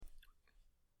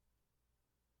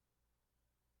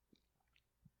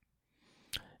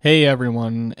Hey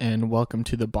everyone, and welcome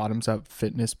to the Bottoms Up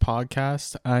Fitness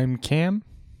Podcast. I'm Cam,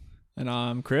 And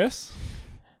I'm Chris.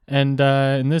 and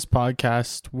in this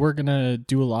podcast, we're gonna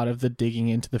do a lot of the digging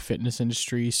into the fitness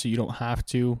industry, so you don't have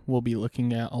to. We'll be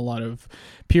looking at a lot of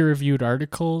peer-reviewed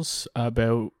articles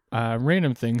about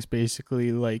random things,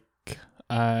 basically like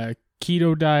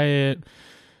keto diet,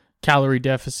 calorie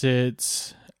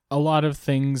deficits, a lot of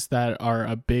things that are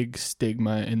a big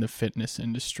stigma in the fitness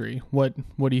industry. What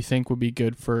do you think would be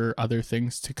good for other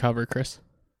things to cover, Chris?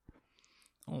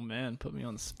 Oh man, put me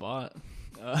on the spot.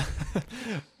 Uh,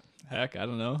 Heck, I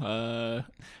don't know.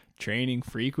 Training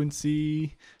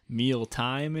frequency, meal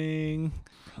timing,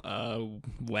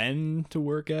 when to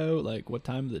work out, like what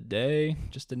time of the day,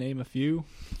 just to name a few.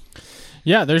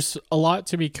 Yeah, there's a lot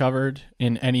to be covered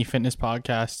in any fitness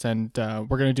podcast, and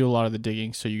we're going to do a lot of the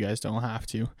digging so you guys don't have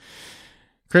to.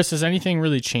 Chris, has anything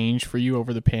really changed for you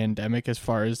over the pandemic as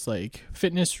far as like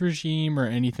fitness regime or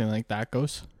anything like that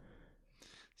goes?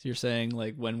 So you're saying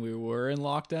like when we were in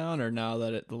lockdown, or now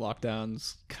that the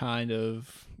lockdown's kind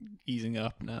of easing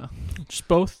up now? Just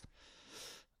both?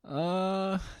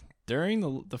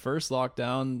 During the first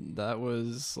lockdown, that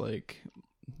was like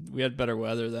we had better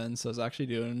weather then, so I was actually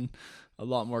doing a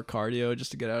lot more cardio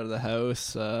just to get out of the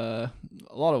house. A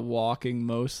lot of walking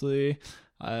mostly.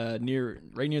 Right near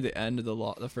the end of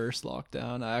the first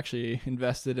lockdown, I actually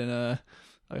invested in a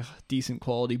decent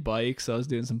quality bike, so I was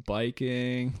doing some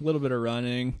biking, a little bit of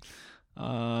running.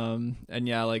 And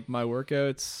yeah, like my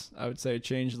workouts, I would say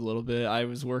changed a little bit. I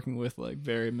was working with like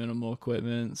very minimal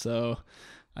equipment, so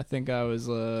I think I was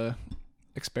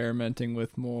experimenting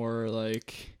with more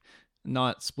like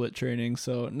not split training,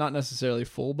 so not necessarily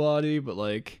full body, but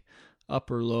like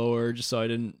upper lower, just so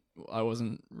I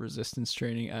wasn't resistance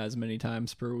training as many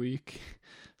times per week.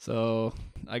 So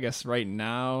I guess right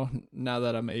now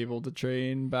that I'm able to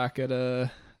train back at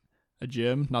a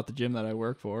gym, not the gym that I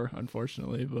work for,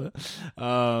 unfortunately, but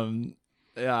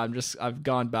yeah, I've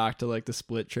gone back to like the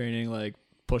split training, like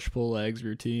push pull legs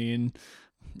routine.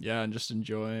 Yeah, and just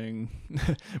enjoying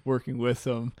working with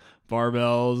some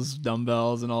barbells,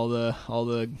 dumbbells, and all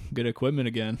the good equipment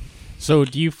again. So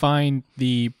do you find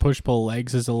the push-pull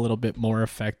legs is a little bit more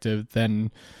effective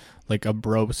than like a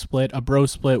bro split? A bro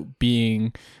split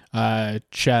being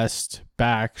chest,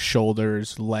 back,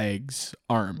 shoulders, legs,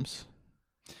 arms.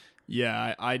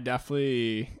 Yeah, I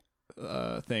definitely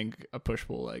think a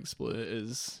push-pull leg split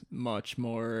is much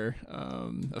more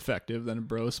effective than a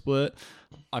bro split.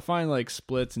 I find like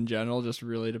splits in general just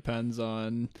really depends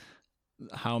on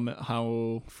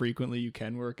how frequently you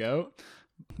can work out,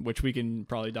 which we can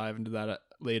probably dive into that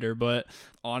later. But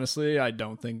honestly, I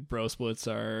don't think bro splits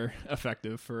are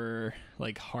effective for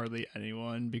like hardly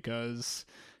anyone, because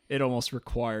it almost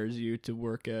requires you to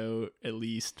work out at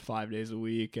least 5 days a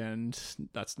week, and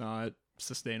that's not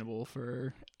sustainable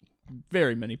for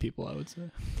very many people, I would say.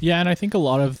 Yeah, and I think a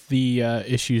lot of the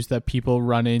issues that people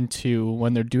run into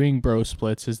when they're doing bro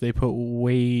splits is they put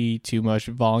way too much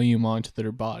volume onto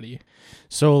their body.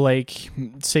 So like,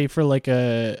 say for like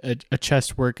a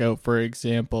chest workout, for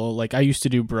example, like I used to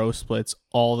do bro splits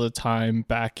all the time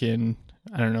back in,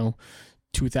 I don't know,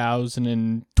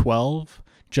 2012,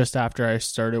 just after I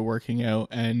started working out,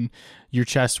 and your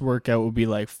chest workout would be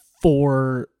like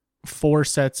four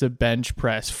sets of bench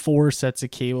press, 4 sets of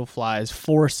cable flies,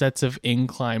 4 sets of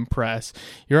incline press.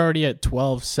 You're already at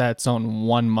 12 sets on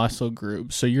one muscle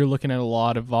group. So you're looking at a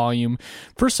lot of volume.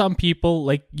 For some people,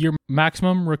 like your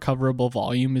maximum recoverable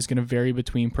volume is going to vary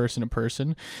between person to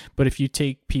person. But if you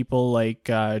take people like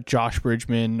Josh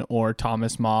Bridgman or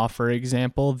Thomas Ma, for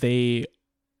example, they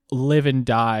live and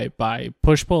die by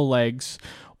push-pull legs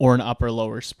or an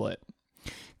upper-lower split.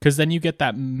 Because then you get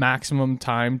that maximum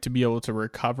time to be able to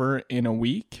recover in a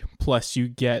week. Plus you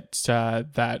get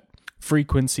that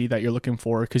frequency that you're looking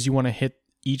for, because you want to hit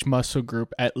each muscle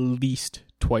group at least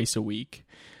twice a week.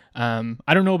 I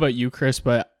don't know about you, Chris,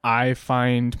 but I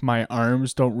find my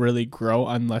arms don't really grow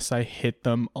unless I hit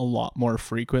them a lot more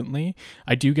frequently.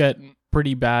 I do get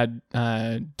pretty bad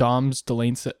DOMS,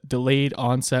 delayed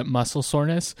onset muscle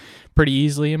soreness, pretty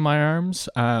easily in my arms.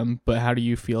 But how do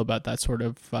you feel about that sort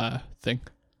of thing?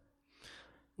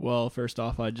 Well, first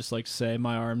off, I'd just like to say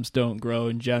my arms don't grow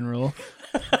in general.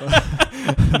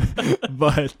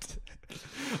 But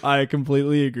I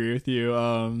completely agree with you.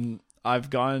 I've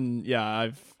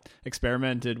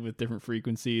experimented with different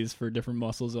frequencies for different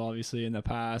muscles, obviously, in the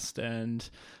past. And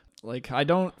like, I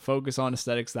don't focus on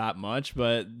aesthetics that much,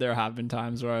 but there have been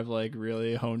times where I've like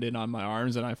really honed in on my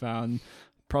arms, and I found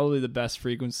probably the best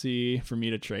frequency for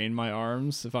me to train my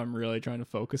arms, if I'm really trying to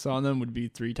focus on them, would be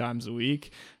 3 times a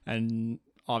week. And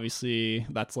obviously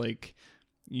that's like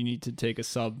you need to take a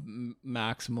sub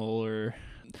maximal or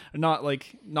not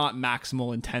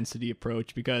maximal intensity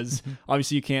approach, because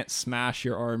obviously you can't smash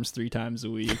your arms 3 times a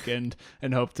week and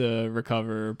hope to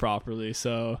recover properly.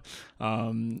 So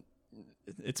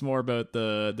it's more about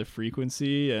the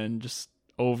frequency and just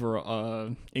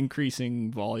over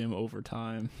increasing volume over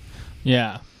time.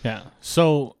 Yeah.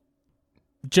 So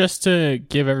just to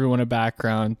give everyone a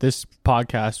background, this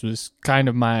podcast was kind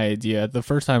of my idea. The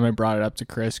first time I brought it up to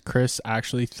Chris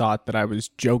actually thought that I was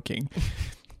joking.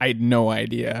 I had no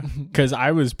idea, because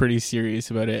I was pretty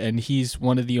serious about it. And he's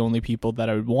one of the only people that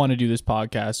I would want to do this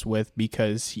podcast with,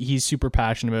 because he's super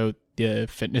passionate about the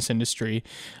fitness industry.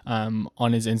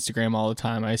 On his Instagram all the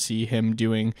time, I see him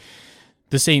doing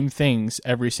the same things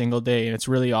every single day, and it's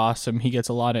really awesome. He gets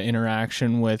a lot of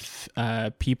interaction with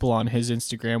people on his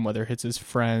Instagram, whether it's his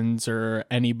friends or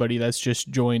anybody that's just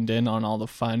joined in on all the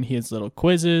fun. He has little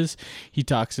quizzes. He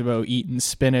talks about eating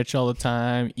spinach all the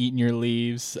time, eating your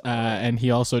leaves, and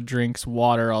he also drinks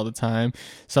water all the time,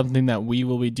 something that we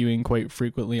will be doing quite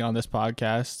frequently on this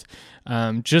podcast.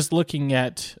 Just looking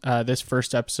at this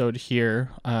first episode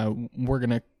here,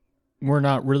 we're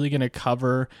not really going to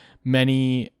cover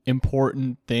many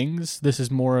important things. This is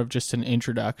more of just an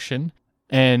introduction.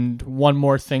 And one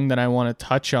more thing that I want to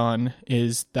touch on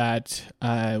is that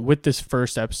with this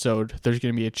first episode, there's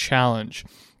going to be a challenge.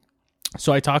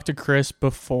 So I talked to Chris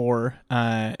before,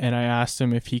 and I asked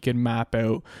him if he could map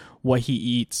out what he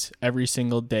eats every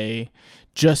single day,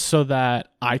 just so that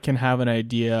I can have an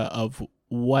idea of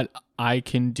what I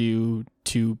can do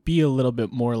to be a little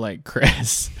bit more like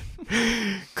Chris.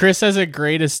 Chris has a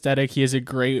great aesthetic. He has a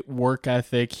great work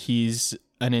ethic. He's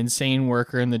an insane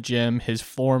worker in the gym. His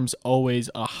form's always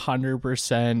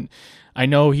 100%. I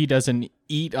know he doesn't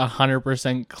eat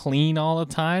 100% clean all the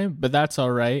time, but that's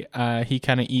all right. He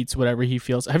kind of eats whatever he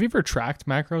feels. Have you ever tracked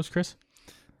macros, Chris?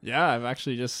 Yeah, I've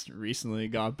actually just recently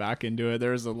got back into it.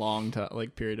 There was a long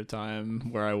period of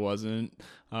time where I wasn't,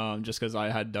 just because I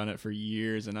had done it for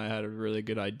years and I had a really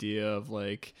good idea of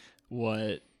like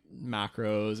what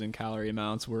macros and calorie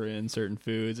amounts were in certain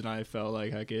foods, and I felt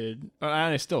like I could, and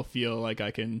I still feel like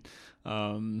I can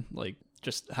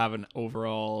just have an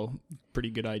overall pretty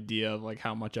good idea of like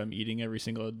how much I'm eating every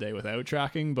single day without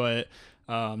tracking. But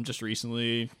just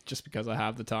recently, just because I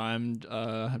have the time,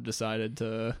 I've decided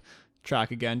to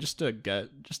track again, just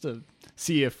to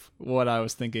see if what I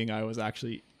was thinking I was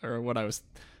actually, or what I was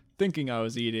thinking I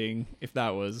was eating, if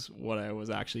that was what I was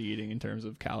actually eating in terms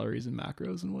of calories and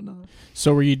macros and whatnot.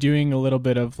 So were you doing a little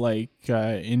bit of like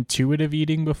intuitive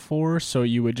eating before? So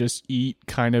you would just eat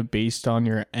kind of based on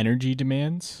your energy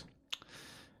demands?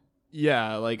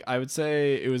 Yeah, like I would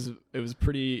say it was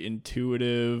pretty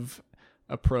intuitive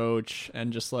approach,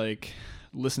 and just like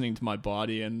listening to my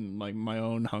body and like my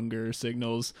own hunger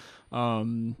signals,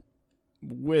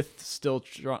 with still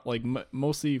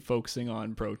mostly focusing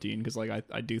on protein, because like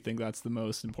I do think that's the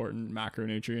most important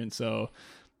macronutrient. So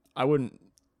I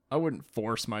wouldn't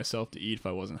force myself to eat if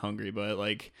I wasn't hungry, but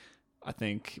like I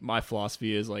think my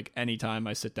philosophy is like anytime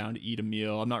I sit down to eat a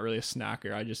meal, I'm not really a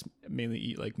snacker. I just mainly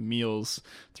eat like meals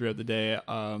throughout the day.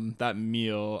 That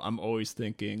meal, I'm always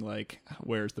thinking like,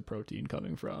 where's the protein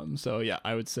coming from? So yeah,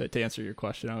 I would say, to answer your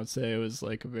question, I would say it was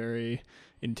like a very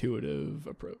intuitive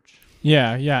approach.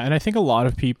 Yeah. And I think a lot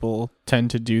of people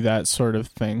tend to do that sort of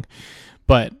thing,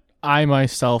 but I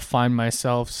myself find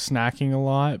myself snacking a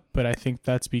lot, but I think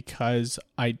that's because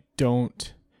I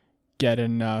don't get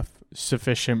enough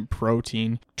sufficient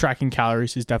protein. Tracking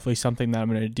calories is definitely something that I'm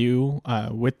going to do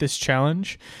with this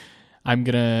challenge. I'm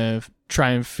going to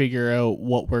try and figure out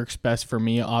what works best for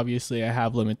me. Obviously, I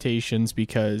have limitations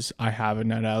because I have a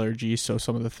nut allergy, so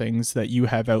some of the things that you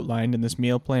have outlined in this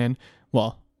meal plan,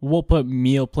 well, we'll put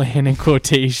meal plan in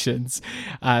quotations.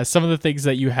 Some of the things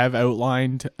that you have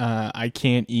outlined, I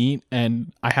can't eat,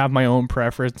 and I have my own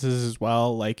preferences as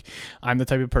well. Like, I'm the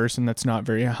type of person that's not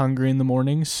very hungry in the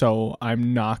morning, so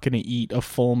I'm not going to eat a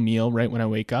full meal right when I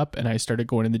wake up, and I started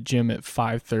going to the gym at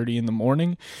 5:30 in the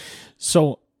morning.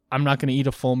 So I'm not going to eat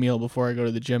a full meal before I go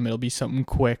to the gym. It'll be something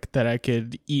quick that I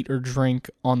could eat or drink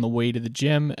on the way to the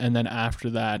gym. And then after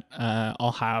that,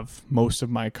 I'll have most of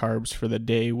my carbs for the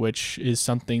day, which is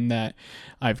something that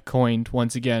I've coined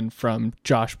once again from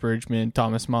Josh Bridgman,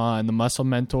 Thomas Ma, and the Muscle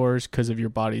Mentors, because of your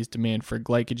body's demand for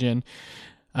glycogen,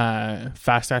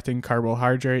 fast-acting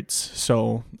carbohydrates.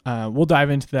 So we'll dive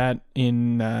into that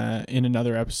in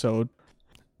another episode.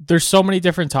 There's so many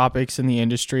different topics in the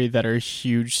industry that are a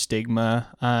huge stigma,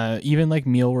 even like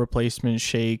meal replacement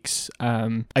shakes,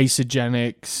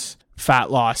 isogenics,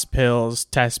 fat loss pills,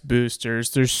 test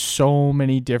boosters. There's so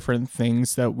many different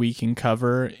things that we can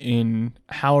cover in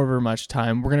however much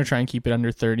time. We're going to try and keep it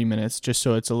under 30 minutes just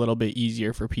so it's a little bit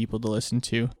easier for people to listen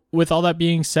to. With all that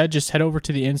being said, just head over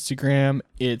to the Instagram.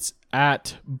 It's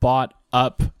at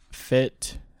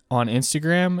BoughtUpFit on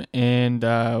Instagram, and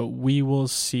we will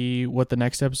see what the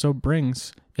next episode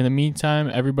brings. In the meantime,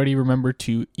 everybody remember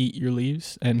to eat your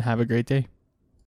leaves and have a great day.